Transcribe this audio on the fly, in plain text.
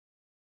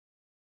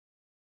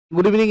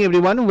Good evening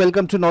everyone,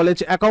 welcome to knowledge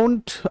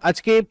account.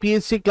 আজকে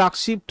PSC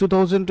clerkship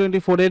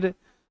 2024 এর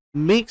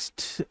mixed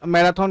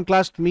marathon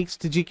class,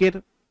 mixed জিকের।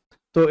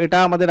 তো এটা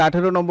আমাদের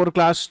 18 নম্বর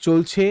ক্লাস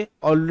চলছে।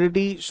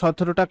 অলরেডি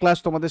 17টা ক্লাস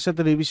তোমাদের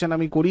সাথে রিভিশন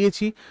আমি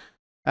করিয়েছি।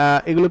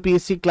 এগুলো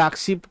পিএসসি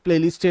ক্লার্কশিপ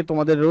প্লেলিস্টে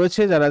তোমাদের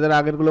রয়েছে, যারা যারা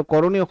আগেরগুলো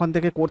করোনি ওখান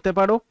থেকে করতে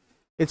পারো।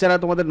 এছাড়া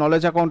তোমাদের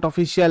নলেজ অ্যাকাউন্ট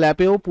অফিসিয়াল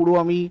অ্যাপেও পুরো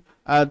আমি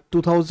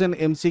 2000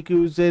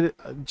 এমসিকিউজের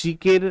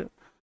জিকের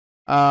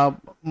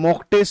মক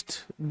টেস্ট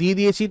দিয়ে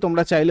দিয়েছি,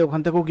 তোমরা চাইলে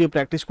ওখান থেকেও গিয়ে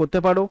প্র্যাকটিস করতে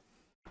পারো।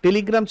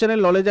 টেলিগ্রাম চ্যানেল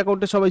নলেজ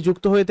অ্যাকাউন্টে সবাই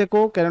যুক্ত হয়ে থেকো,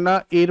 কেননা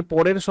এর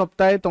পরের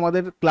সপ্তাহে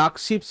তোমাদের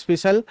ক্লার্কশিপ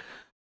স্পেশাল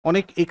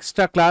অনেক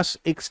extra class,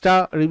 extra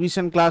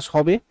revision class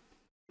হবে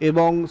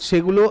এবং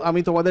সেগুলো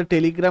আমি তোমাদের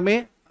টেলিগ্রামে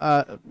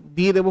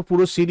দিয়ে দেবো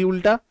পুরো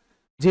শিডিউলটা।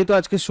 যেহেতু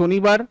আজকে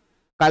শনিবার,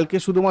 কালকে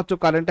শুধুমাত্র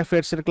কারেন্ট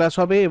অ্যাফেয়ার্সের ক্লাস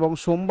হবে এবং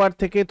সোমবার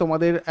থেকে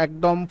তোমাদের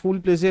একদম ফুল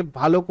প্লেসে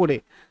ভালো করে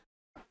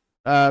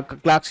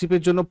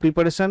ক্লার্কশিপের জন্য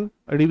প্রিপারেশন,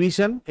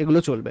 রিভিশন এগুলো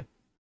চলবে।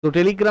 তো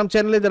টেলিগ্রাম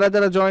চ্যানেলে যারা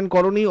যারা জয়েন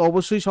করোনি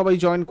অবশ্যই সবাই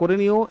জয়েন করে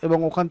নিও এবং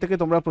ওখান থেকে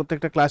তোমরা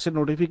প্রত্যেকটা ক্লাসের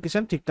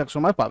নোটিফিকেশন ঠিকঠাক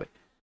সময় পাবে।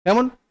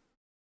 কেমন?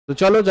 তো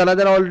চলো, যারা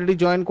যারা অলরেডি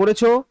জয়েন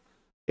করেছো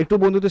একটু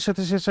বন্ধুদের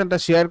সাথে সেশনটা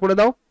শেয়ার করে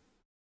দাও।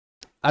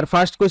 আর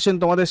ফার্স্ট কোয়েশ্চেন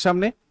তোমাদের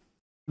সামনে,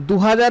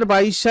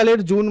 2022 সালের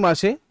জুন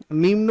মাসে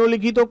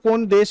নিম্নলিখিত কোন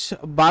দেশ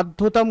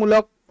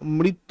বাধ্যতামূলক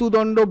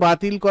মৃত্যুদণ্ড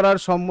বাতিল করার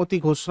সম্মতি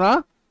ঘোষণা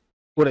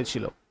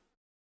করেছিল?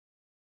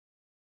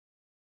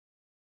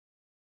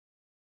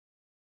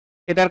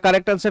 এটার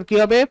কারেক্ট আনসার কি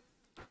হবে?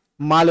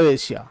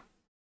 মালয়েশিয়া।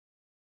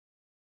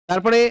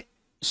 তারপরে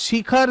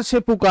শিখার সে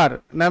পুকার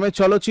নামে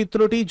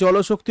চলচ্চিত্রটি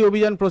জলশক্তি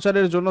অভিযান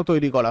প্রচারের জন্য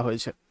তৈরি করা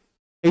হয়েছে।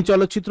 এই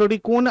চলচ্চিত্রটি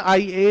কোন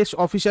আইএএস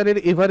অফিসারের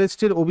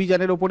এভারেস্টের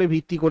অভিযানের উপরে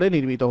ভিত্তি করে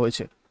নির্মিত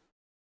হয়েছে?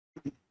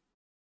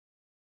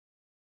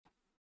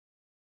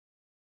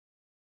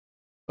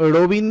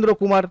 রবীন্দ্র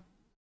কুমার।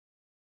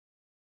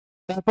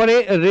 তারপরে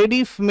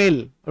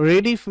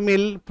রেডিফ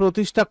মেল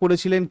প্রতিষ্ঠা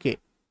করেছিলেন কে?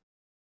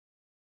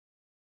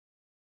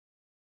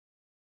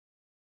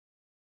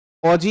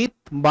 অজিত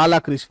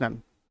বালাকৃষ্ণন।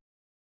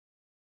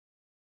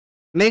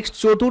 নেক্সট,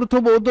 চতুর্থ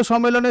বৌদ্ধ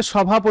সম্মেলনের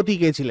সভাপতি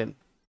কে ছিলেন?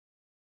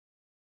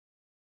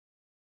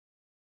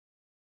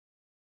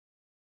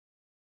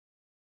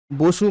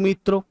 বসু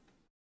মিত্র।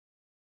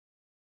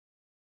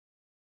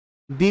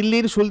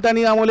 দিল্লির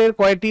সুলতানি আমলের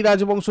কয়টি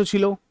রাজবংশ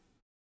ছিল?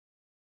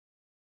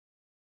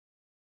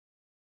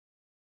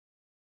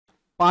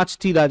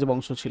 5টি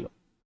রাজবংশ ছিল।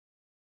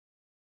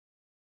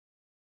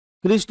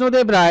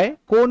 কৃষ্ণদেব রায়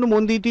কোন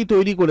মন্দিরটি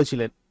তৈরি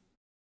করেছিলেন?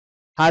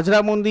 হাজরা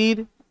মন্দির,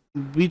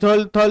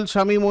 বিথলথল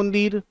স্বামী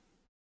মন্দির,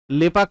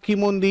 লেপাক্ষী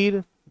মন্দির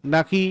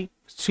নাকি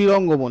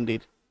শ্রীরঙ্গ মন্দির?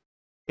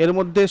 এর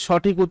মধ্যে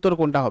সঠিক উত্তর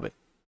কোনটা হবে?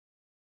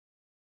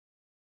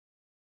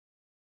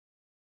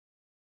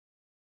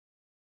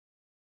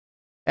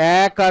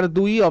 1 আর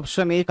 2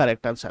 অপশন এ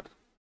কারেক্ট আনসার।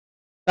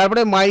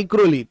 তারপরে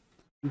মাইক্রোলিথ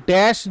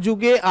ড্যাশ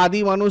যুগে আদি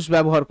মানুষ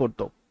ব্যবহার করত?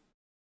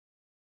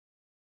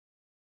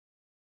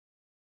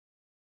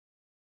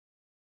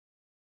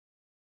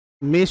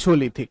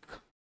 মেসোলিথিক।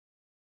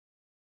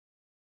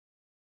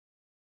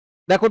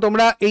 দেখো,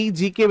 তোমরা এই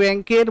জিকে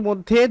ব্যাংকের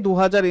মধ্যে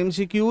 2000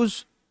 এমসিকিউজ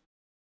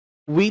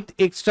উইথ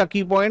এক্সট্রা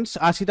কি points,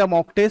 80টা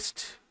mock test,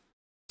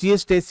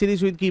 GS test series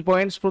with কি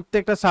পয়েন্টস,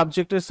 প্রত্যেকটা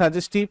সাবজেক্টের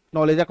সাজেস্টিভ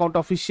নলেজ অ্যাকাউন্ট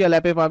অফিসিয়াল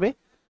অ্যাপে পাবে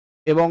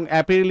এবং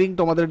অ্যাপের লিঙ্ক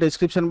তোমাদের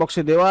ডেসক্রিপশন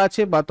বক্সে দেওয়া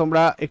আছে, বা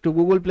তোমরা একটু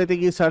গুগল প্লেতে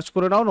গিয়ে সার্চ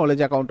করে নাও নলেজ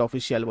অ্যাকাউন্ট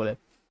অফিসিয়াল বলে।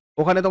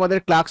 ওখানে তোমাদের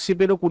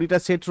ক্লার্কশিপেরও 20টা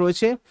সেট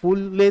রয়েছে, full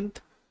length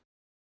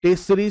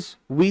test series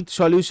with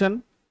solution.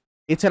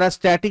 এছাড়া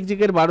স্ট্যাটিক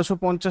জিকের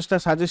 1250টা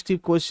সাজেস্টিভ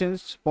কোয়েশ্চেন্স,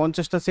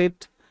 50টা সেট।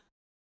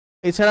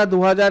 এছাড়া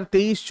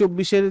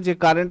 2023-24 যে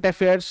কারেন্ট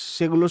অ্যাফেয়ার্স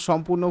সেগুলো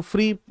সম্পূর্ণ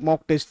ফ্রি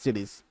মক টেস্ট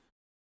সিরিজ।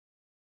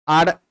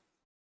 আর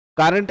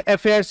কারেন্ট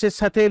অ্যাফেয়ার্সের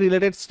সাথে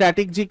রিলেটেড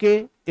স্ট্যাটিক জিকে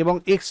এবং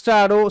এক্সট্রা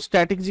আরও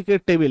স্ট্যাটিক জিকের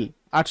টেবিল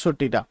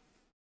 68টা।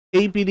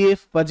 এই পিডিএফ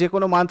বা যে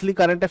কোনো মান্থলি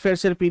কারেন্ট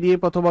অ্যাফেয়ার্সের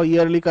পিডিএফ অথবা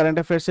ইয়ারলি কারেন্ট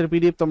অ্যাফেয়ার্সের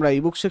পিডিএফ তোমরা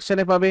ইবুক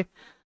সেকশনে পাবে।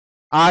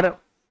 আর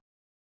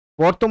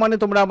বর্তমানে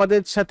তোমরা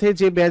আমাদের সাথে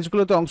যে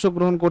ব্যাচগুলোতে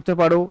অংশগ্রহণ করতে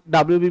পারো,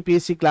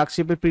 WBPSC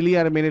ক্লার্কশিপের প্রিলি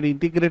আর মেনের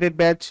integrated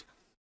batch,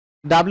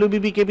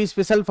 WBPKB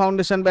special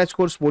foundation batch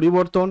course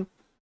পরিবর্তন,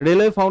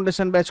 railway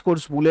foundation batch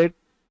course bullet,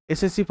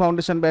 SSC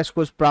foundation batch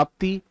course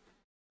প্রাপ্তি,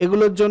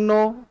 এগুলোর জন্য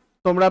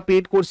তোমরা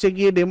পেড কোর্সে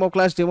গিয়ে ডেমো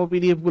ক্লাস, ডেমো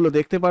পিডিএফ গুলো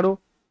দেখতে পারো।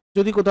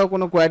 যদি কোথাও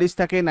কোনো কোয়ারিজ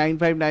থাকে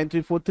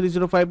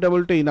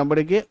 9593430522 এই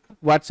নম্বরে গিয়ে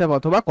হোয়াটসঅ্যাপ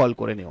অথবা কল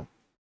করে নিও।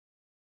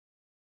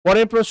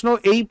 পরের প্রশ্ন,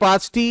 এই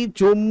 5টি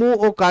জম্মু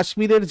ও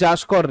কাশ্মীরের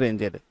জাসকর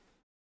রেঞ্জের।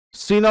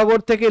 শ্রীনগর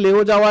থেকে লেহ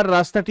যাওয়ার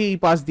রাস্তাটি এই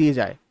পাশ দিয়ে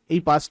যায়, এই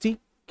 5টি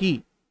কি?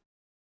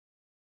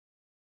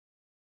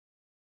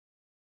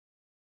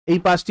 এই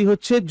 5টি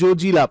হচ্ছে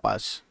জোজিলা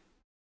পাস।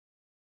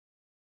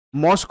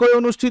 মস্কোয়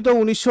অনুষ্ঠিত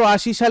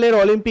 1980 সালের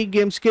অলিম্পিক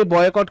গেমসকে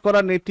বয়কট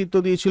করার নেতৃত্ব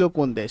দিয়েছিল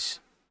কোন দেশ?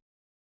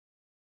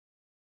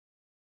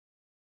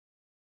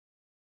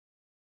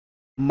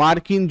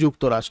 মার্কিন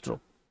যুক্তরাষ্ট্র।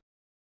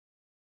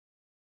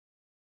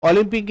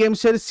 অলিম্পিক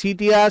গেমসের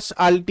সিটিয়াস,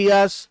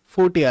 আলটিয়াস,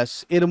 ফোর্টিয়াস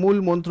এর মূল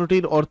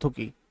মন্ত্রটির অর্থ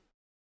কি?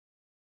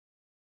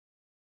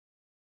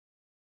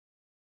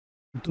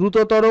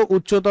 দ্রুততর,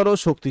 উচ্চতর,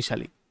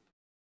 শক্তিশালী।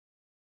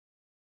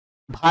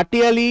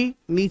 ভাটিয়ালি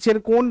নিচের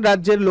কোন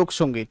রাজ্যের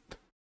লোকসঙ্গীত?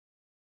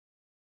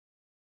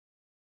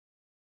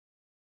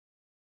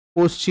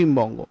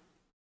 পশ্চিমবঙ্গ।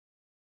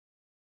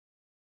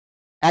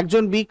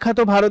 একজন বিখ্যাত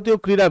ভারতীয়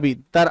ক্রীড়াবিদ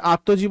তার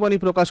আত্মজীবনী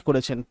প্রকাশ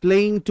করেছেন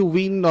প্লেইং টু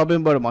উইন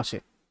নভেম্বর মাসে।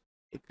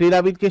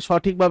 ক্রীড়াবিদকে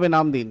সঠিকভাবে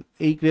নাম দিন।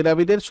 এই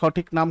ক্রীড়াবিদের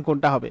সঠিক নাম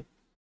কোনটা হবে?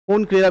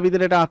 কোন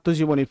ক্রীড়াবিদের এটা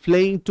আত্মজীবনী?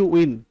 Playing to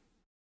win.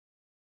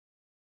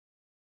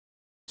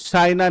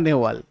 Saina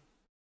Nehwal.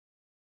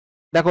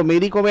 দেখো,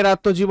 মেরি কমের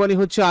আত্মজীবনী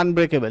হচ্ছে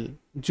আনব্রেকেবল।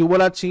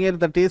 যুবরাজ সিং এর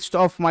the test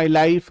of my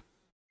life,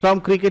 from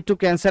cricket two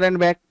cancer and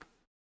back.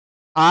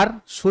 আর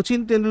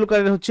সচিন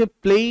তেন্ডুলকারের হচ্ছে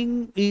playing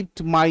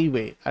it my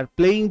way. Are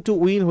playing to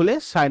win হলে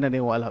সাইনা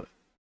নেহওয়াল হবে।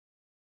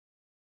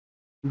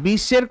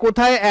 বিশ্বের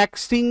কোথায় এক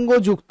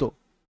শৃঙ্গযুক্ত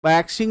বা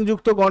এক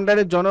শৃঙ্গযুক্ত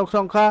গন্ডারের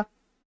জনসংখ্যা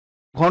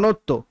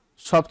ঘনত্ব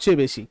সবচেয়ে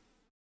বেশি?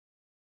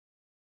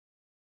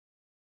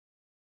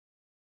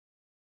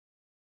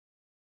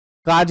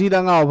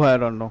 কাজিরাঙ্গা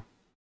অভয়ারণ্য।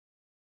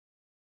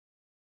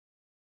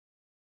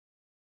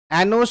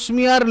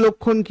 অ্যানোসমিয়ার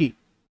লক্ষণ কি?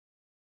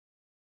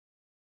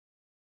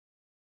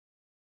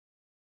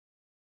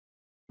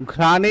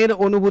 ঘ্রাণের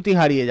অনুভূতি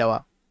হারিয়ে যাওয়া।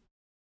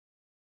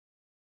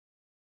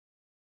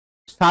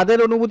 স্বাদের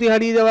অনুভূতি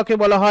হারিয়ে যাওয়াকে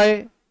বলা হয়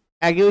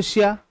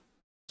অ্যাগেউসিয়া।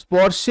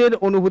 স্পর্শের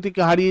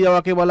অনুভূতিকে হারিয়ে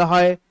যাওয়াকে বলা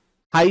হয়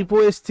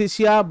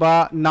হাইপোএস্থেসিয়া বা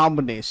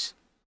নামনেস।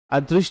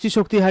 আর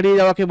দৃষ্টিশক্তি হারিয়ে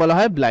যাওয়াকে বলা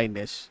হয়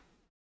ব্লাইন্ডনেস।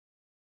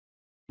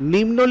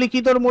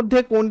 নিম্নলিখিতর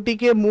মধ্যে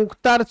কোনটিকে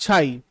মুক্তার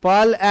ছাই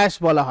পার্ল অ্যাশ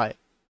বলা হয়?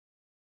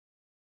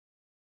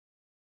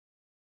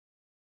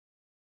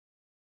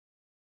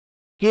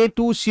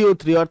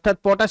 K2CO3 অর্থাৎ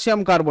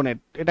পটাশিয়াম কার্বনেট,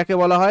 এটাকে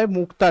বলা হয়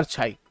মুক্তার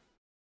ছাই।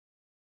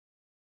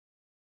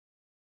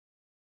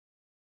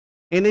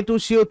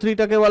 Na2CO3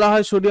 টাকে বলা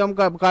হয় সোডিয়াম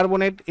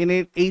কার্বনেট।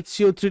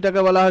 NaHCO3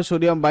 টাকে বলা হয়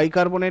সোডিয়াম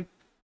বাইকার্বনেট।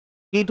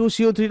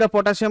 K2CO3 টা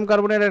পটাশিয়াম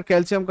কার্বনেট, আর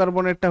ক্যালসিয়াম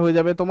কার্বনেটটা হয়ে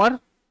যাবে তোমার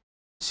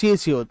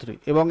CaCO3।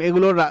 এবং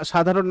এগুলোর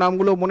সাধারণ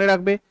নামগুলো মনে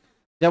রাখবে,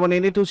 যেমন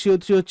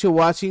Na2CO3 হচ্ছে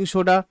washing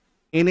soda,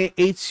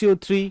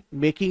 NaHCO3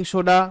 baking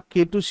soda,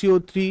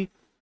 K2CO3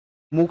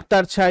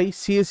 মুক্তার ছাই,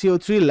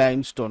 CaCO3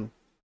 লাইমস্টোন।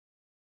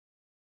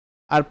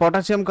 আর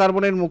পটাশিয়াম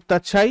কার্বনেট মুক্তার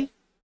ছাই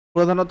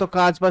প্রধানত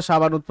কাঁচ বা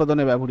সাবান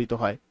উৎপাদনে ব্যবহৃত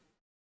হয়।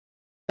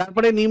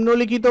 তারপরে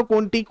নিম্নলিখিত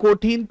কোনটি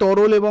কঠিন,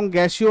 তরল এবং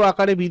গ্যাসীয়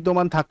আকারে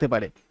বিদ্যমান থাকতে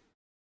পারে?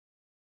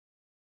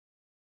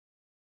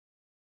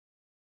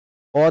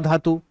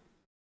 অধাতু।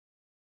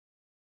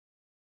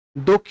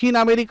 দক্ষিণ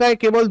আমেরিকায়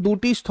কেবল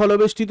দুটি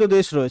স্থলবেষ্টিত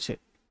দেশ রয়েছে,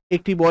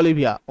 একটি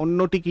বলিভিয়া,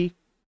 অন্যটি কি?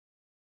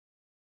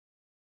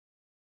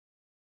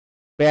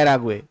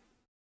 প্যারাগুয়ে।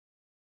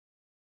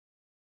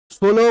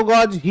 16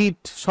 গজ হিট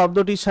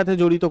শব্দটির সাথে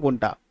জড়িত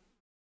কোনটা?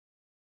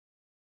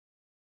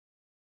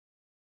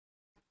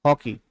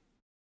 হকি।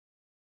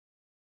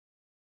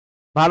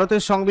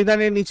 ভারতের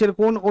সংবিধানের নিচের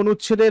কোন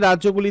অনুচ্ছেদে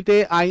রাজ্যগুলিতে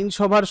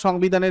আইনসভার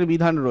সংবিধানের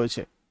বিধান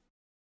রয়েছে?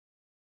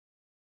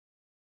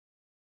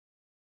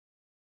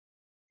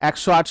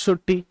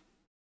 168।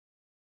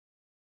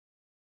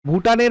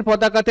 ভুটানের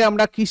পতাকাতে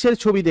আমরা কিসের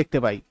ছবি দেখতে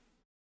পাই?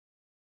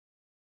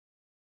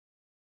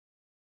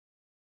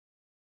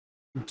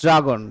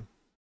 ড্রাগন।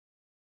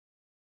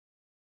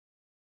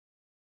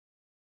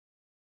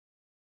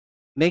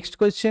 নেক্সট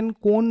কোয়েশ্চেন,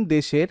 কোন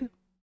দেশের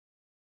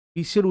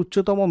বিশ্বের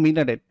উচ্চতম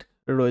মিনারেট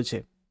রয়েছে?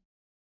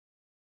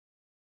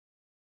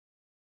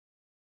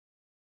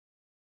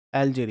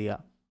 অ্যালজেরিয়া।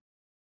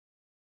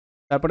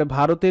 তারপরে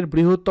ভারতের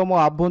বৃহত্তম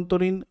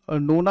আভ্যন্তরীণ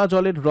নোনা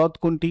জলের হ্রদ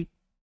কোনটি?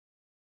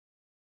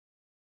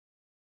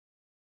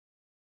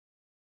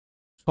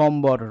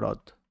 সম্বর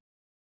হ্রদ।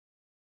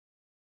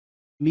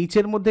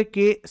 নিচের মধ্যে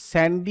কে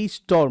স্যান্ডি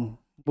স্টর্ম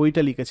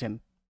বইটা লিখেছেন?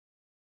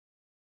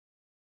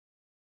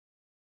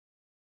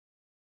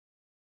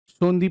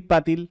 সন্দীপ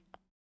পাতিল।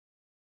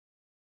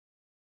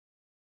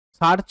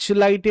 সার্চ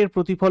লাইটের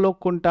প্রতিফলক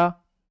কোনটা?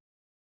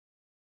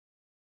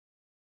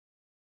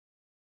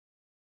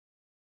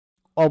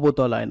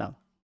 অবতল আয়না।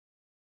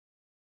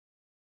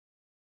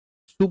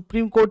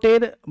 সুপ্রিম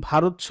কোর্টের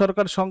ভারত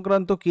সরকার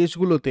সংক্রান্ত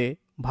কেসগুলোতে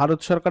ভারত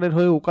সরকারের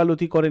হয়ে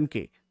ওকালতি করেন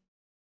কে?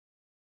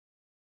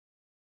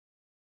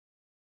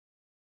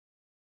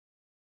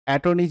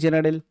 Attorney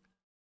general.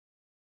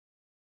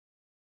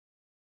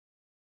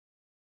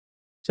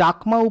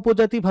 চাকমা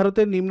উপজাতি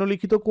ভারতের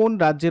নিম্নলিখিত কোন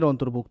রাজ্যের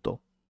অন্তর্ভুক্ত?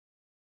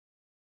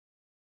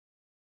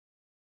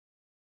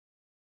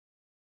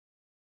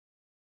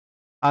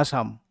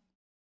 আসাম।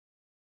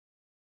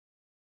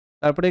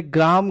 তারপরে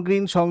গ্রাহাম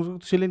গ্রিন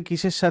সংযুক্ত ছিলেন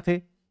কিসের সাথে?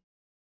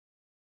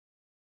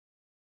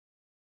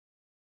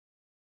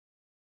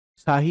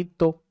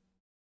 সাহিত্য।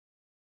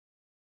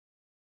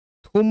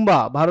 থুম্বা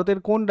ভারতের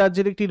কোন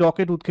রাজ্যের একটি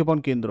রকেট উৎক্ষেপণ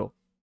কেন্দ্র?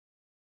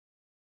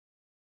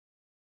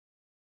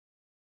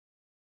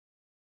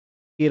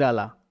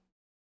 কেরালা।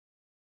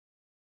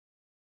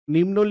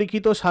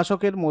 নিম্নলিখিত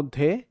শাসকের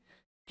মধ্যে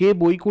কে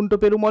বৈকুণ্ঠ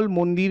পেরুমল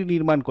মন্দির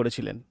নির্মাণ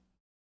করেছিলেন?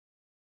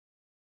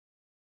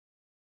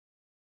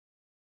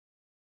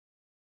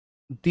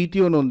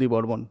 দ্বিতীয়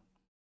নন্দীবর্মন।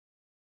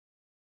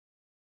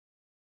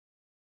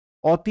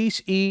 অতীশ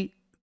ই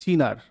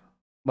চিনার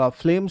বা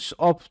ফ্লেমস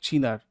অফ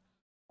চিনার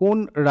কোন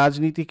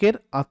রাজনীতিকের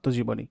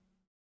আত্মজীবনী?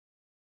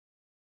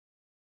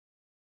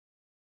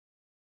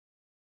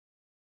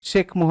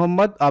 শেখ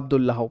মোহাম্মদ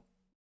আবদুল্লাহ।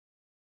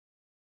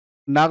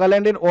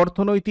 নাগাল্যান্ডের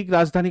অর্থনৈতিক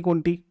রাজধানী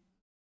কোনটি?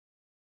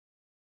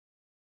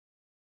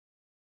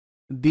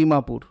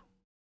 দিমাপুর।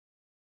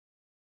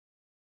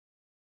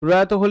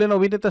 প্রয়াত হলেন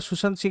অভিনেতা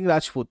সুশান্ত সিং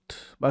রাজপুত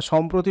বা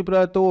সম্প্রতি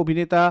প্রয়াত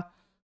অভিনেতা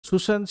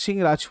সুশান্ত সিং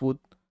রাজপুত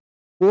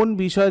কোন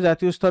বিষয়ে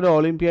জাতীয় স্তরে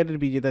অলিম্পিয়াডের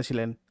বিজেতা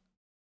ছিলেন?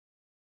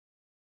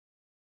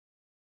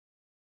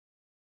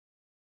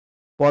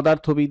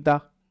 পদার্থবিদ্যা।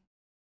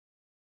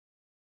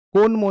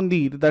 কোন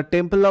মন্দির the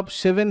temple of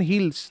seven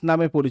hills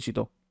নামে পরিচিত?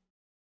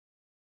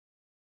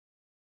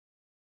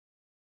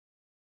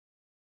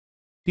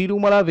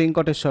 তিরুমালা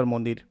ভেঙ্কটেশ্বর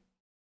মন্দির।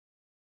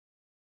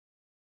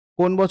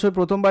 কোন বছর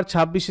প্রথমবার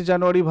 26শে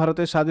জানুয়ারি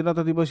ভারতের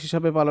স্বাধীনতা দিবস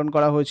হিসাবে পালন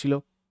করা হয়েছিল?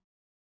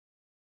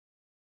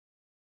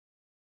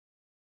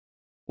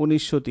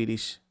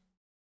 1930।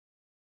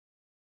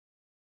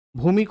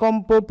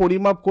 ভূমিকম্প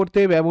পরিমাপ করতে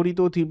ব্যবহৃত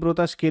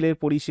তীব্রতা স্কেলের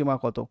পরিসীমা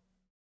কত?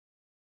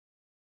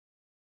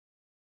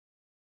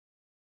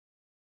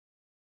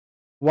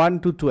 1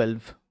 to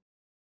 12।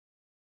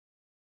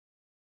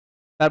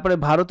 তারপরে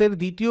ভারতের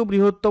দ্বিতীয়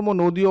বৃহত্তম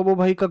নদী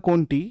অববাহিকা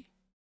কোনটি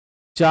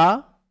যা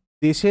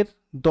দেশের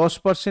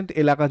 10%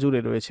 এলাকা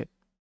জুড়ে রয়েছে?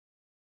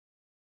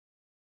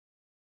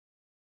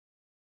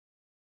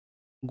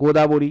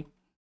 গোদাবরী।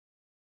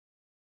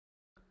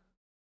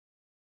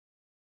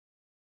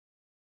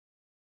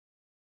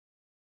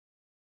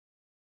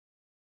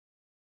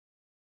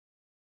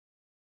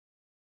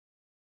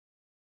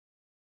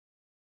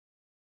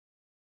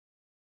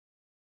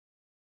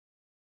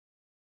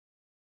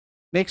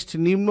 নেক্সট,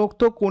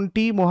 নিম্নোক্ত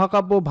কোনটি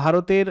মহাকাব্য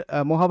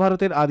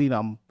মহাভারতের আদি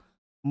নাম?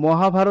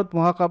 মহাভারত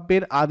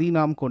মহাকাব্যের আদি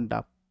নাম কোনটা?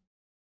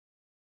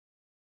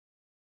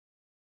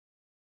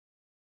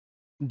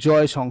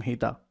 জয়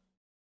সংহিতা।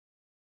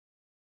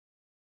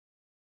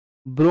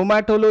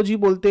 ব্রোম্যাটোলজি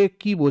বলতে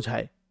কি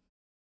বোঝায়?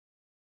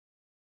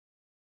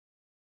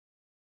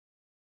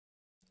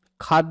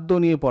 খাদ্য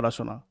নিয়ে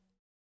পড়াশোনা।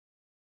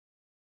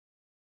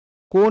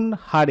 কোন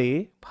হারে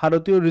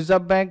ভারতীয়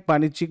রিজার্ভ ব্যাংক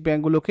বাণিজ্যিক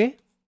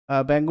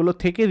ব্যাংকগুলো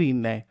থেকে ঋণ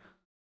নেয়?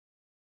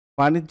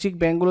 বাণিজ্যিক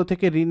ব্যাংকগুলো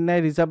থেকে ঋণ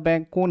নেয় রিজার্ভ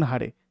ব্যাংক কোন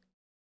হারে?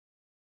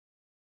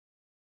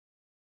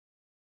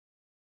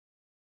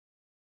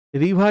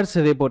 Reverse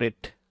repo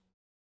rate.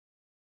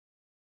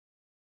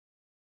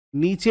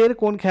 নিচের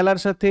কোন খেলার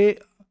সাথে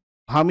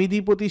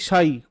হামিদিপতি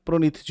সাই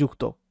প্রণীত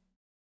যুক্ত?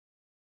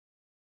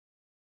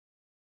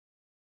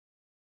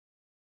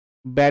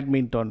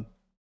 ব্যাডমিন্টন।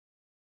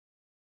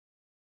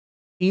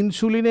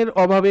 ইনসুলিনের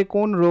অভাবে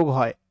কোন রোগ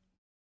হয়?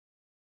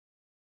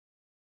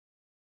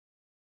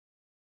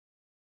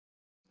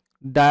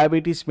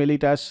 Diabetes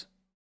mellitus.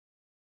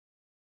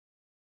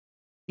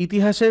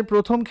 ইতিহাসের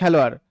প্রথম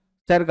খেলোয়াড়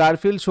স্যার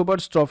গারফিল্ড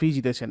সোবার্স ট্রফি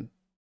জিতেছেন?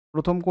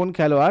 প্রথম কোন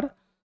খেলোয়াড়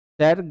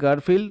স্যার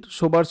গারফিল্ড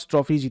সোবার্স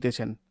ট্রফি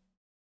জিতেছেন?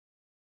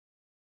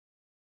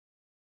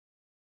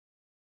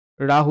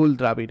 রাহুল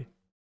দ্রাবিড়।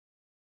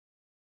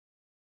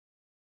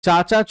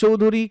 চাচা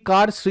চৌধুরী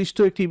কার সৃষ্ট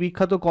একটি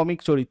বিখ্যাত কমিক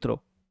চরিত্র?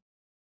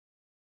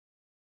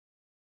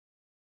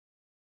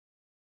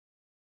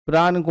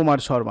 প্রাণ কুমার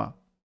শর্মা।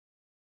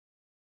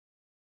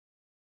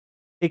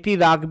 একটি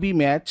রাগবি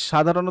ম্যাচ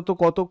সাধারণত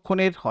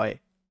কতক্ষণের হয়?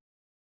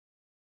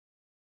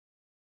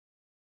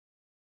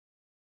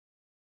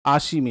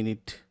 80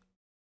 মিনিট।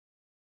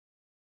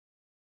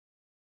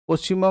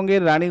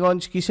 পশ্চিমবঙ্গের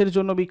রানীগঞ্জ কিসের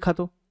জন্য বিখ্যাত?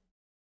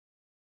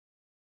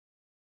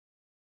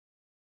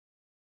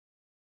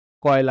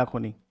 কয়লা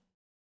খনি।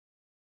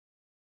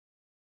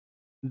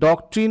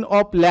 ডকট্রিন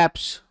অফ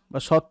ল্যাপস বা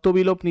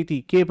সত্যবিলোপ নীতি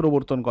কে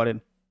প্রবর্তন করেন?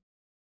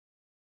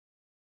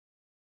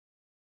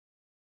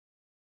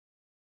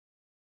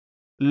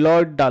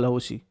 লর্ড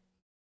ডালহৌসি।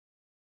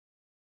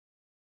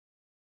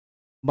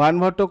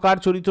 বানভট্ট কার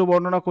চরিত্র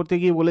বর্ণনা করতে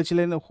গিয়ে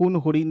বলেছিলেন হুন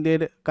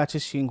হরিণদের কাছে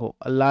সিংহ,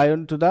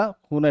 lion to the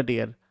হুনা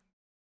deer?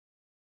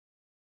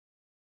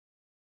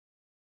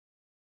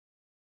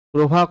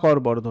 Prabhakar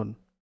বর্ধন।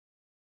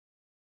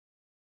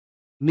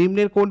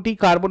 নিম্নের কোনটি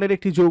কার্বনের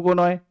একটি যৌগ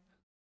নয়?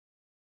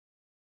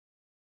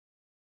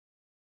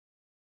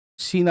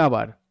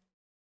 সিনাবার।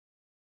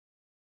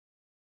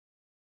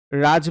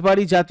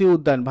 রাজবাড়ী জাতীয়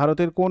উদ্যান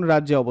ভারতের কোন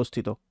রাজ্যে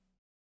অবস্থিত?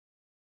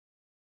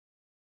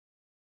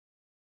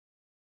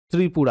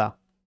 ত্রিপুরা।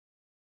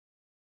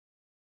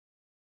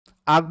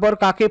 আকবর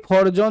কাকে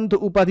ফরজন্দ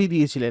উপাধি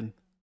দিয়েছিলেন?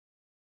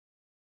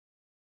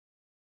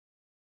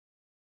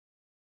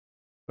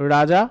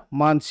 রাজা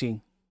মান Singh.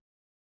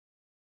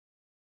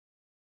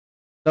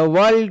 The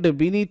world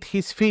beneath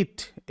his fit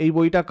এই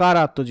বইটা কার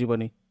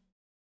আত্মজীবনী?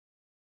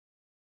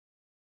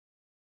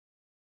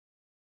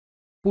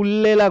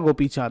 পুল্লেলা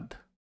গোপীচাঁদ।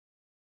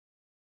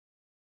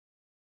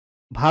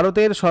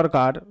 ভারতের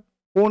সরকার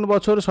কোন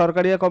বছর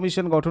সরকারিয়া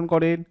কমিশন গঠন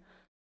করেন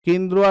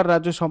কেন্দ্র আর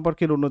রাজ্য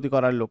সম্পর্কের উন্নতি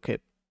করার লক্ষ্যে?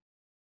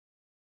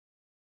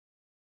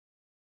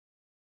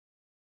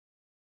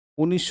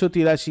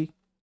 1983।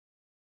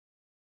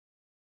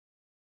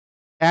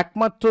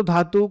 একমাত্র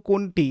ধাতু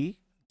কোনটি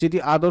যেটি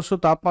আদর্শ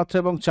তাপমাত্রা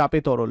এবং চাপে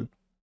তরল?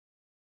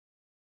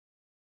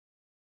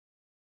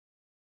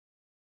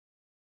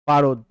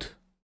 পারদ।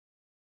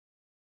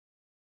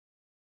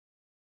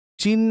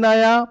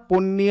 চিন্নায়া,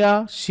 পন্নিয়া,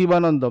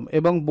 শিবানন্দম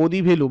এবং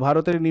বোদিভেলু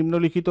ভারতের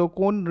নিম্নলিখিত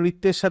কোন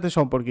নৃত্যের সাথে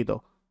সম্পর্কিত?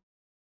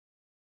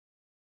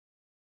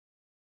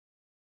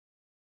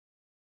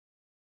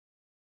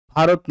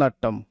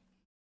 ভারতনাট্যম।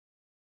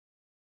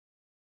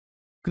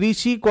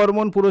 কৃষি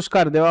কর্মণ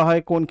পুরস্কার দেওয়া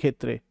হয় কোন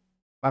ক্ষেত্রে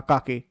বা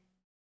কাকে?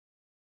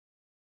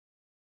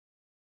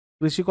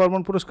 কৃষি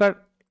কর্মণ পুরস্কার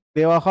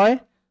দেওয়া হয়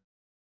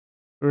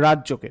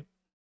রাজ্যকে।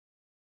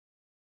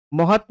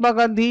 মহাত্মা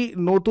গান্ধী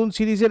নতুন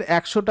সিরিজের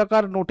 100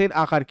 টাকার নোটের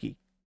আকার কি?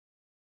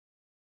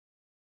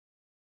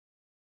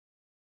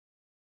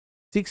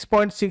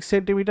 6.6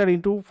 সেন্টিমিটার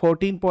ইন্টু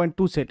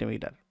 14.2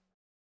 সেন্টিমিটার।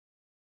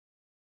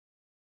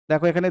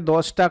 দেখো এখানে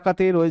 10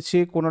 টাকাতে রয়েছে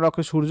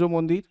কোনারকের সূর্য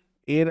মন্দির,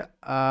 এর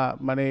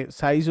মানে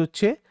সাইজ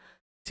হচ্ছে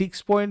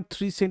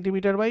 6.3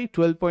 সেন্টিমিটার বাই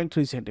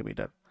 12.3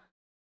 সেন্টিমিটার।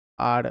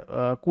 আর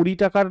 20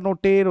 টাকার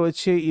নোটে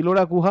রয়েছে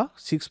ইলোরা গুহা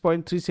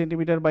 6.3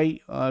 সেন্টিমিটার বাই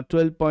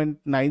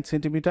 12.9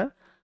 সেন্টিমিটার।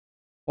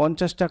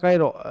 50 টাকায়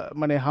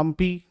মানে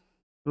হাম্পি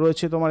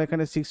রয়েছে তোমার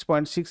এখানে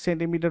 6.6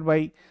 সেন্টিমিটার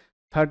বাই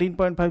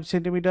 13.5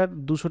 সেন্টিমিটার।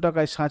 200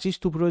 টাকায় সাঁচি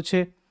স্তূপ রয়েছে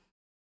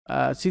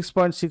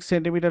 6.6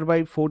 সেন্টিমিটার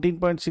বাই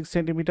 14.6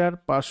 সেন্টিমিটার।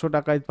 500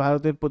 টাকায়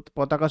ভারতের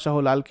পতাকা সহ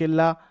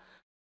লালকেল্লা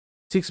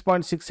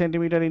 6.6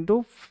 সেন্টিমিটার ইন্টু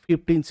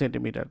 15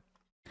 সেন্টিমিটার।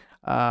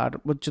 আর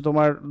হচ্ছে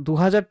তোমার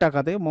 2000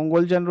 টাকাতে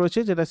মঙ্গলযান রয়েছে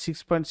যেটা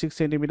 6.6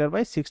 সেন্টিমিটার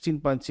বাই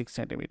 16.6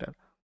 সেন্টিমিটার।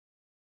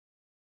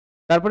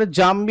 তারপরে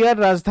জাম্বিয়ার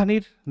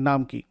রাজধানীর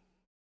নাম কি?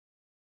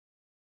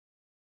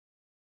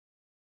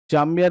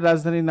 জাম্বিয়ার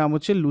রাজধানীর নাম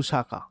হচ্ছে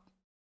লুসাকা।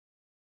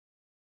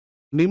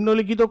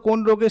 নিম্নলিখিত কোন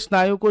রোগে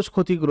স্নায়ুকোষ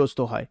ক্ষতিগ্রস্ত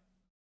হয়?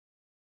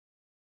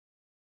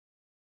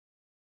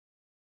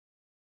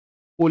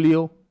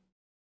 পোলিও।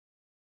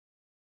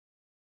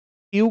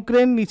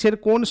 ইউক্রেন নিচের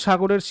কোন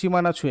সাগরের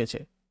সীমানা ছুঁয়েছে?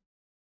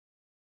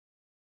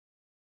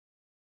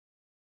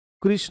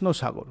 কৃষ্ণ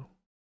সাগর।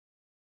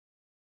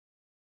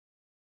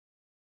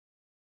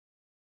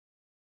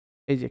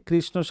 এই যে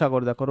কৃষ্ণ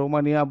সাগর দেখো,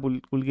 রোমানিয়া,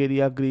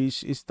 বুলগেরিয়া, গ্রিস,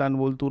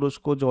 ইস্তানবুল,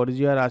 তুরস্ক,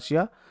 জর্জিয়া,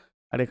 রাশিয়া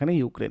আর এখানে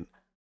ইউক্রেন।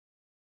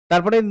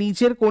 তারপরে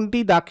নিচের কোনটি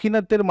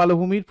দাক্ষিণাত্যের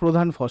মালভূমির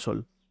প্রধান ফসল?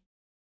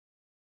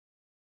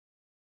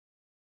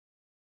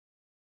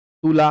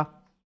 তুলা।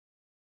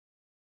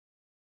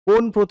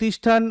 কোন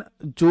প্রতিষ্ঠান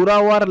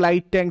জোরাওয়ার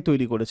লাইট ট্যাঙ্ক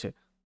তৈরি করেছে?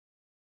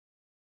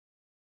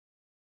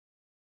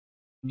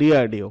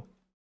 ডিআরডিও।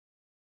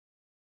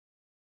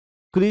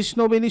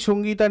 কৃষ্ণবেণী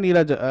সঙ্গীতা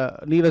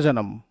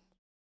নীরাজনম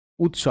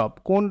উৎসব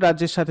কোন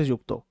রাজ্যের সাথে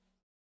যুক্ত?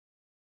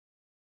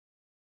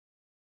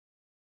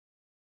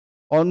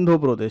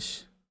 অন্ধ্রপ্রদেশ।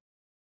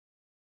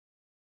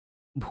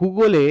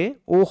 ভূগোলে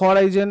ও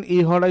হরাইজন, এ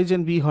হরাইজন,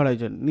 বি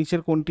হরাইজন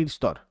নিচের কোনটির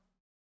স্তর?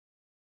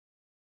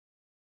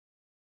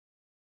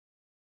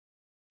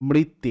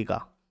 মৃত্তিকা।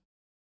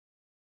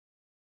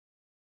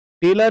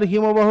 টেলার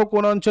হিমবাহ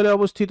কোন অঞ্চলে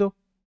অবস্থিত?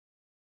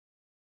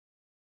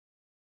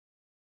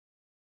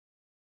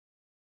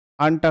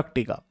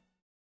 আন্টার্কটিকা।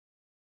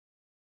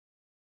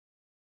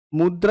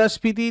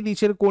 মুদ্রাস্ফীতি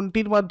নিচের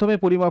কোনটির মাধ্যমে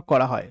পরিমাপ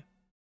করা হয়?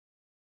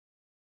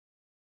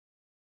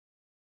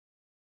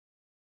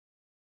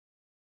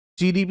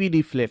 জিডিপি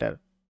ডিফ্লেটার।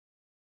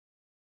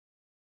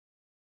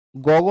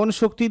 গগন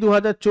শক্তি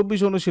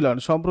 2024 অনুশীলন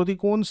সম্প্রতি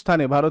কোন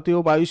স্থানে ভারতীয়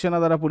বায়ুসেনা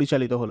দ্বারা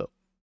পরিচালিত হলো?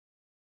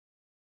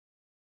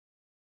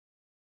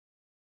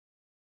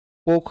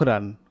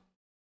 পোখরান।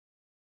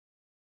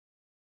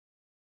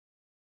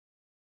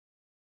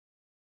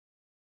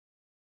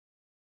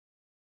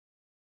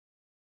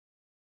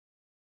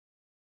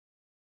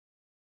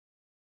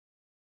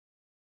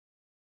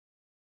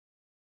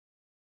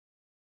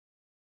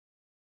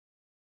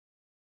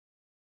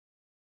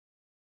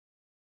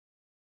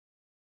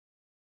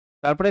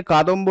 তারপরে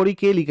কাদম্বরী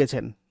কে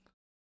লিখেছেন?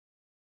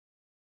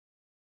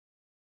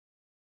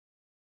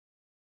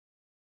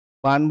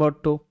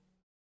 বাণভট্ট।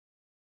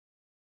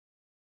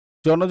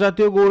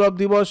 জনজাতীয় গৌরব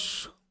দিবস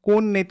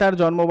কোন নেতার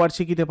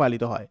জন্মবার্ষিকীতে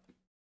পালিত হয়?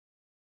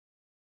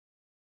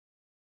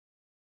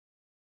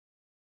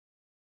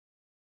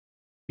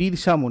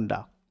 বিরসা মুন্ডা।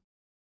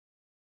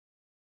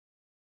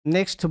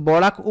 নেক্সট,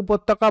 বরাক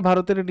উপত্যকা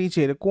ভারতের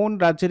নিচের কোন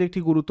রাজ্যের একটি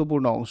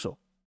গুরুত্বপূর্ণ অংশ?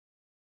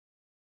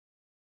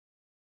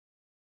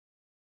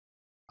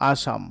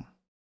 আসাম।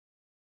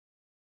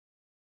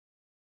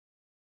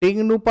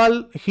 টেংনুপাল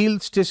হিল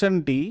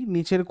স্টেশনটি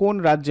নিচের কোন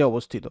রাজ্যে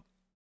অবস্থিত?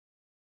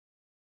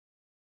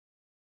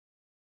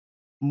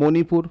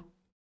 মণিপুর।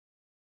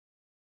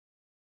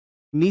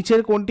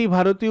 নিচের কোনটি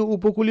ভারতীয়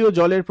উপকূলীয়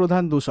জলের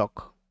প্রধান দূষক?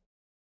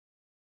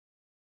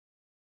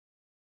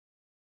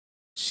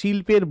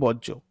 শিল্পের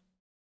বর্জ্য।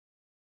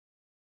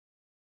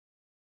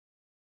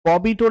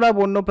 পবিটোরা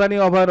বন্যপ্রাণী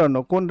অভয়ারণ্য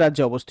কোন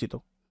রাজ্যে অবস্থিত?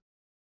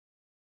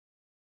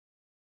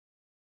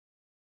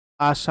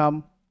 আসাম।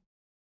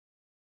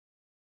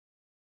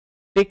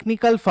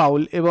 টেকনিক্যাল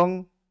ফাউল এবং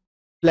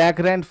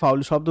ফ্ল্যাগ্র্যান্ড ফাউল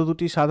শব্দ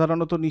দুটি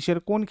সাধারণত নিচের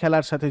কোন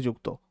খেলার সাথে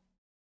যুক্ত?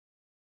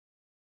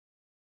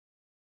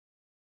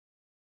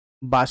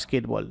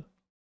 বাস্কেটবল।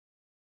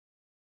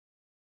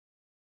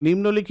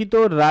 নিম্নলিখিত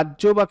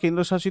রাজ্য বা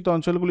কেন্দ্রশাসিত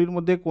অঞ্চলগুলির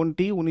মধ্যে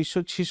কোনটি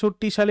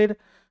 1966 সালের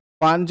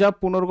পাঞ্জাব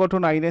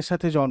পুনর্গঠন আইনের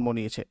সাথে জন্ম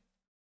নিয়েছে?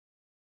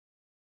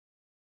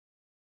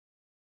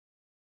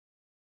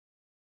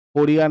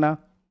 হরিয়ানা।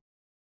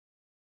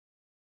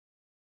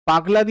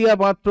 পাগলাদিয়া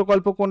বাঁধ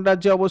প্রকল্প কোন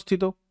রাজ্যে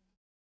অবস্থিত?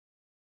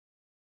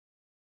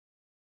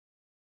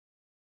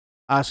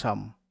 আসাম।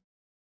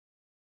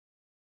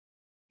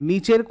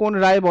 নিচের কোন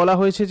রায়ে বলা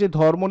হয়েছে যে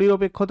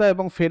ধর্মনিরপেক্ষতা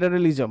এবং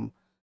ফেডারেলিজম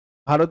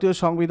ভারতীয়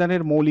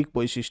সংবিধানের মৌলিক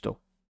বৈশিষ্ট্য?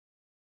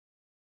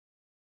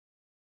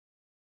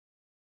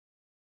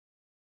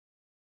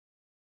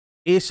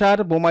 এসআর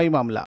বোমাই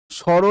মামলা।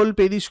 সরল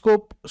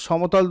পেরিস্কোপ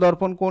সমতল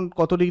দর্পণ কোণ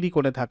কত ডিগ্রি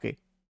কোণে থাকে?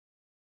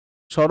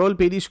 সরল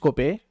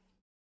পেরিস্কোপে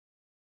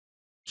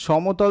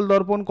সমতল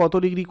দর্পণ কত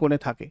ডিগ্রি কোণে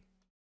থাকে?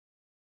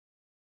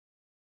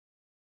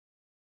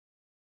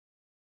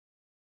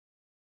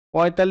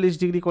 45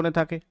 ডিগ্রি কোণে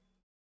থাকে।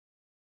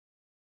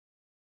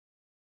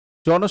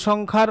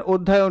 জনসংখ্যার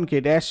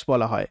অধ্যয়নকে ড্যাশ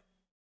বলা হয়?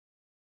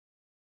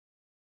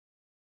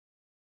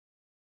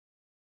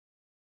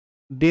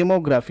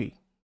 ডেমোগ্রাফি।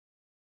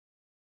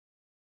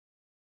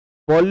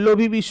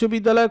 পল্লবী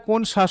বিশ্ববিদ্যালয়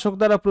কোন শাসক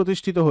দ্বারা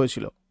প্রতিষ্ঠিত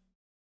হয়েছিল?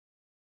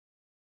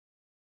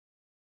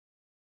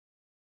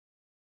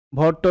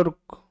 ভট্টর।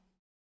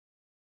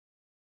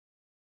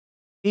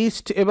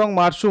 ইস্ট এবং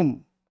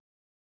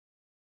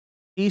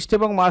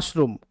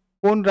মাশরুম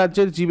কোন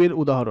রাজ্যের জীবের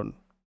উদাহরণ?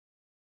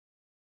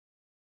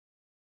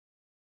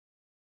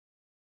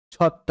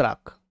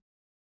 ছত্রাক।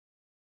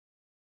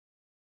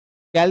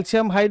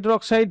 ক্যালসিয়াম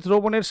হাইড্রোক্সাইড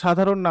দ্রবণের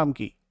সাধারণ নাম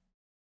কি?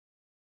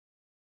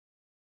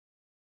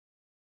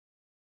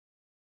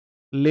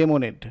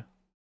 লেমনেড।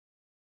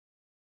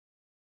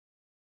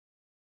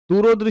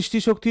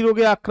 দূরদৃষ্টিশক্তি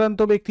রোগে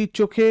আক্রান্ত ব্যক্তির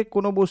চোখে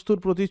কোনো বস্তুর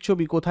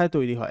প্রতিচ্ছবি কোথায়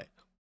তৈরি হয়?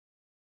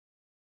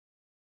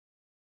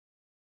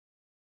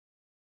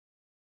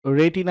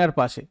 রেটিনার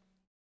পাশে।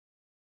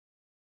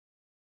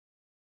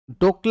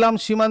 ডোকলাম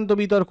সীমান্ত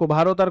বিতর্ক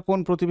ভারত আর কোন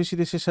প্রতিবেশী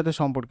দেশের সাথে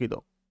সম্পর্কিত?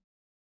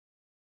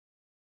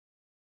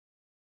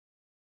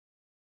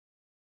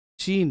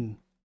 চীন।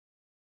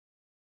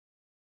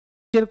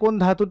 কোন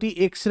ধাতুটি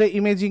এক্স রে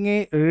ইমেজিং এ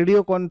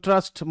রেডিও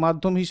কন্ট্রাস্ট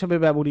মাধ্যম হিসেবে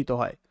ব্যবহৃত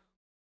হয়?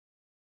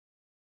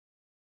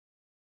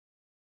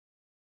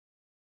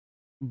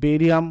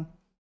 বেরিয়াম।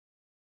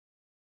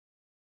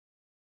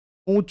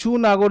 উঁচু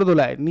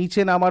নাগরদোলায়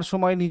নিচে নামার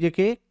সময়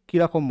নিজেকে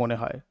কিরকম মনে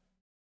হয়?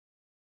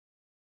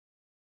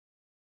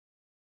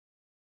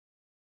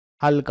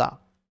 হালকা।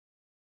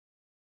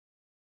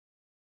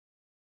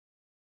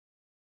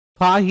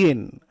 ফাহিয়েন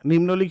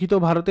নিম্নলিখিত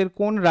ভারতের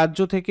কোন রাজ্য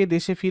থেকে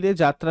দেশে ফিরে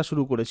যাত্রা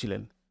শুরু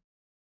করেছিলেন?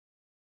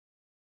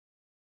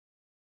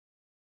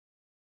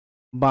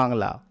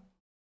 Bangla.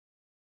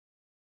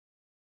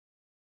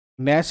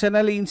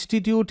 National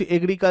institute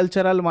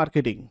agricultural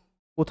marketing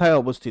কোথায়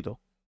অবস্থিত?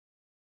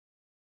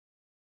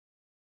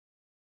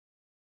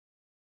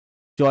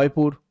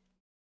 জয়পুর।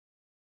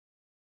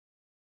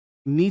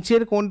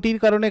 নিচের কোনটির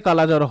কারণে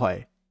কালাজ্বর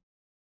হয়?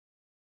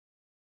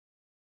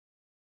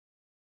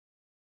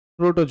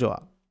 প্রোটোজোয়া।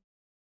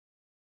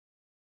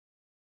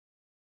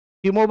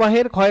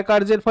 হিমবাহের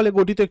ক্ষয়কার্যের ফলে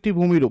গঠিত একটি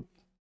ভূমিরূপ?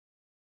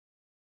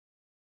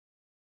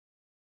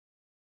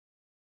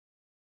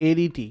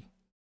 এরিটি।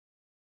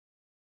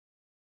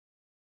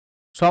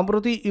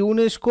 সম্প্রতি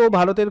ইউনেস্কো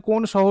ভারতের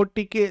কোন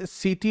শহরটিকে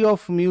সিটি অফ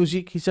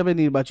মিউজিক হিসাবে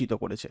নির্বাচিত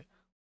করেছে?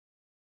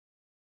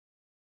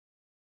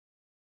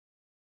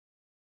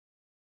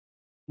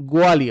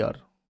 গোয়ালিয়র।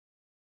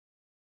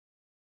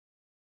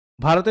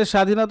 ভারতের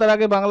স্বাধীনতার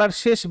আগে বাংলার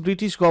শেষ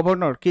ব্রিটিশ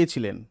গভর্নর কে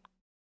ছিলেন?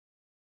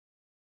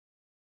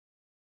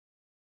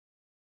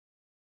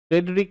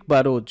 ফ্রেডরিক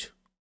বারোজ।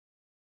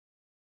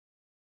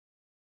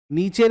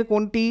 নিচের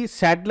কোনটি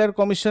স্যাডলার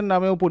কমিশন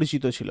নামেও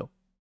পরিচিত ছিল?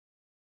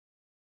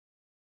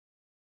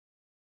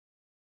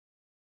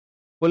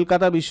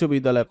 কলকাতা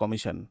বিশ্ববিদ্যালয়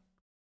কমিশন।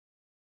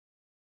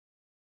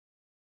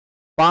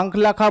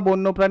 পাংখলাখা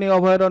বন্যপ্রাণী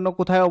অভয়ারণ্য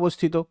কোথায়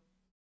অবস্থিত?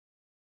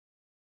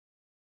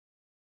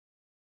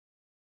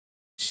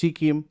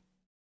 সিকিম।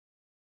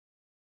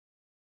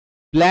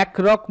 ব্ল্যাক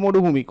রক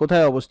মরুভূমি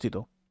কোথায় অবস্থিত?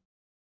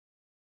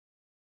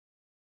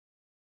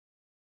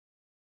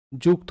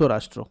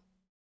 যুক্তরাষ্ট্র।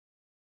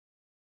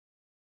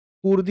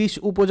 কুর্দিশ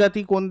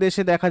উপজাতি কোন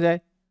দেশে দেখা যায়?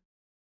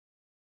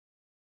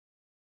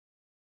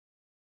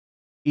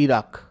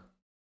 ইরাক।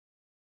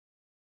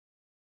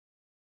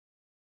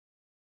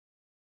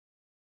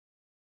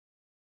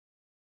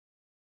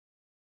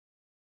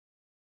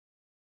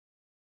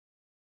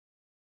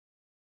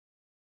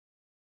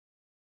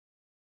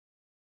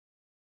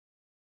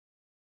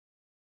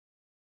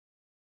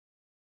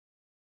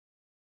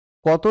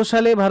 কত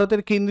সালে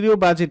ভারতের কেন্দ্রীয়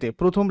বাজেটে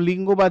প্রথম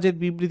লিঙ্গ বাজেট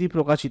বিবৃতি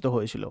প্রকাশিত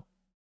হয়েছিল?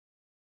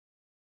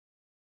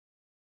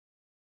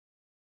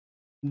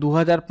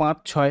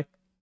 2005-06।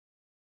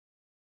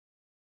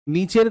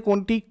 নিচের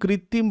কোনটি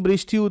কৃত্রিম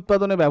বৃষ্টি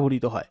উৎপাদনে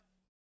ব্যবহৃত হয়?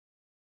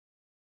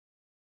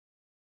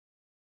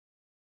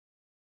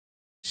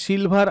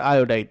 Silver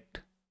iodide.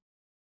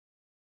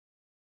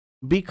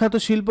 বিখ্যাত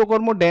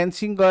শিল্পকর্ম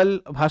ড্যান্সিং গার্ল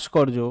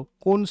ভাস্কর্য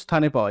কোন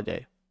স্থানে পাওয়া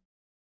যায়?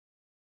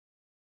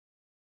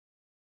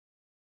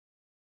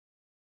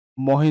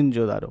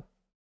 মহেঞ্জোদারো।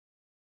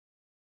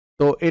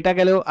 তো এটা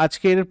গেল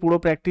আজকের পুরো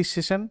প্র্যাকটিস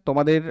সেশন।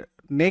 তোমাদের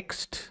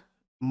নেক্সট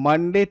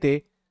মানডেতে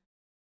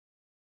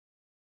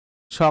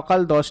সকাল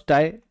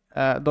 10টায়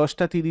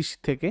 10:30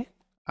 থেকে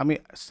আমি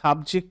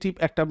সাবজেক্টিভ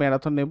একটা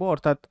ম্যারাথন নেব,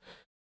 অর্থাৎ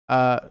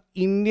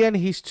ইন্ডিয়ান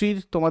হিস্ট্রির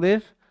তোমাদের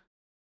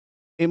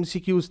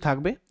এমসিকিউজ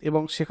থাকবে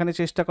এবং সেখানে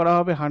চেষ্টা করা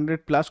হবে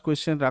 100+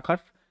 কোয়েশ্চেন রাখার,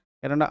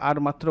 কেননা আর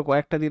মাত্র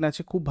কয়েকটা দিন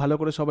আছে। খুব ভালো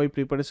করে সবাই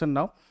প্রিপারেশন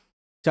নাও।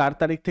 4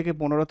 তারিখ থেকে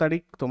 15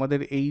 তারিখ তোমাদের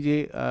এই যে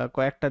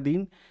কয়েকটা দিন,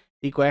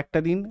 এই কয়েকটা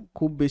দিন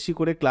খুব বেশি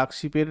করে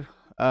ক্লার্কশিপের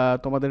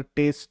তোমাদের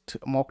টেস্ট,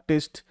 মক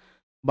টেস্ট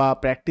বা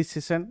প্র্যাকটিস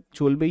সেশন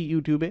চলবেই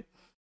ইউটিউবে।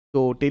 তো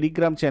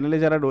টেলিগ্রাম চ্যানেলে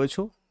যারা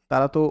রয়েছো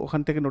তারা তো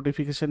ওখান থেকে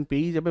নোটিফিকেশান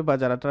পেয়েই যাবে, বা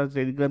যারা তারা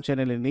টেলিগ্রাম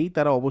চ্যানেলে নেই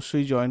তারা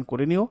অবশ্যই জয়েন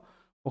করে নিও।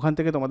 ওখান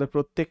থেকে তোমাদের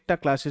প্রত্যেকটা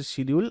ক্লাসের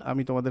শিডিউল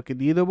আমি তোমাদেরকে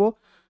দিয়ে দেবো,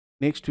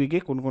 নেক্সট উইকে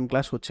কোন কোন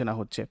ক্লাস হচ্ছে না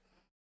হচ্ছে।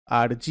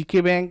 আর GK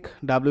bank,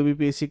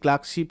 WBPSC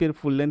ক্লার্কশিপের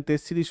full length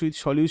test series with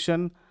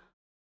solution,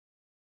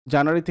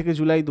 জানুয়ারি থেকে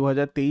July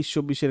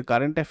 2023-24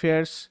 current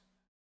affairs,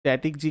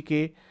 static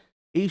GK,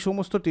 এই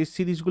সমস্ত টেস্ট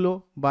সিরিজগুলো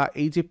বা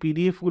এই যে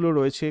পিডিএফগুলো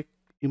রয়েছে,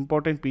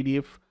 ইম্পর্টেন্ট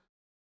পিডিএফ,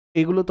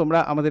 এগুলো তোমরা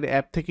আমাদের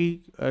অ্যাপ থেকেই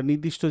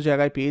নির্দিষ্ট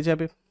জায়গায় পেয়ে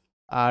যাবে।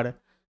 আর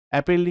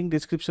অ্যাপের লিঙ্ক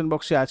ডিসক্রিপশন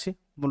বক্সে আছে,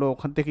 তোমরা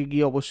ওখান থেকে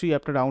গিয়ে অবশ্যই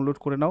অ্যাপটা ডাউনলোড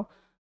করে নাও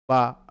বা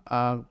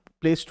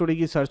প্লে স্টোরে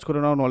গিয়ে সার্চ করে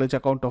নাও নলেজ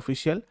অ্যাকাউন্ট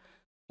অফিসিয়াল।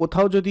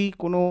 কোথাও যদি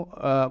কোনো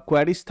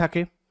কোয়ারিজ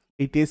থাকে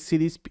এই টেস্ট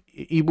সিরিজ,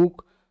 ইবুক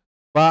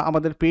বা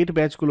আমাদের পেড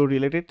ব্যাচগুলো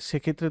রিলেটেড,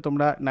 সেক্ষেত্রে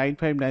তোমরা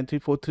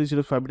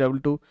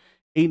 9593430522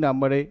 এই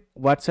নাম্বারে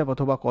হোয়াটসঅ্যাপ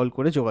অথবা কল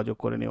করে যোগাযোগ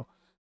করে নিও।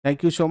 Thank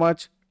you so much,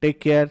 take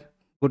care,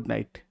 good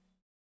night.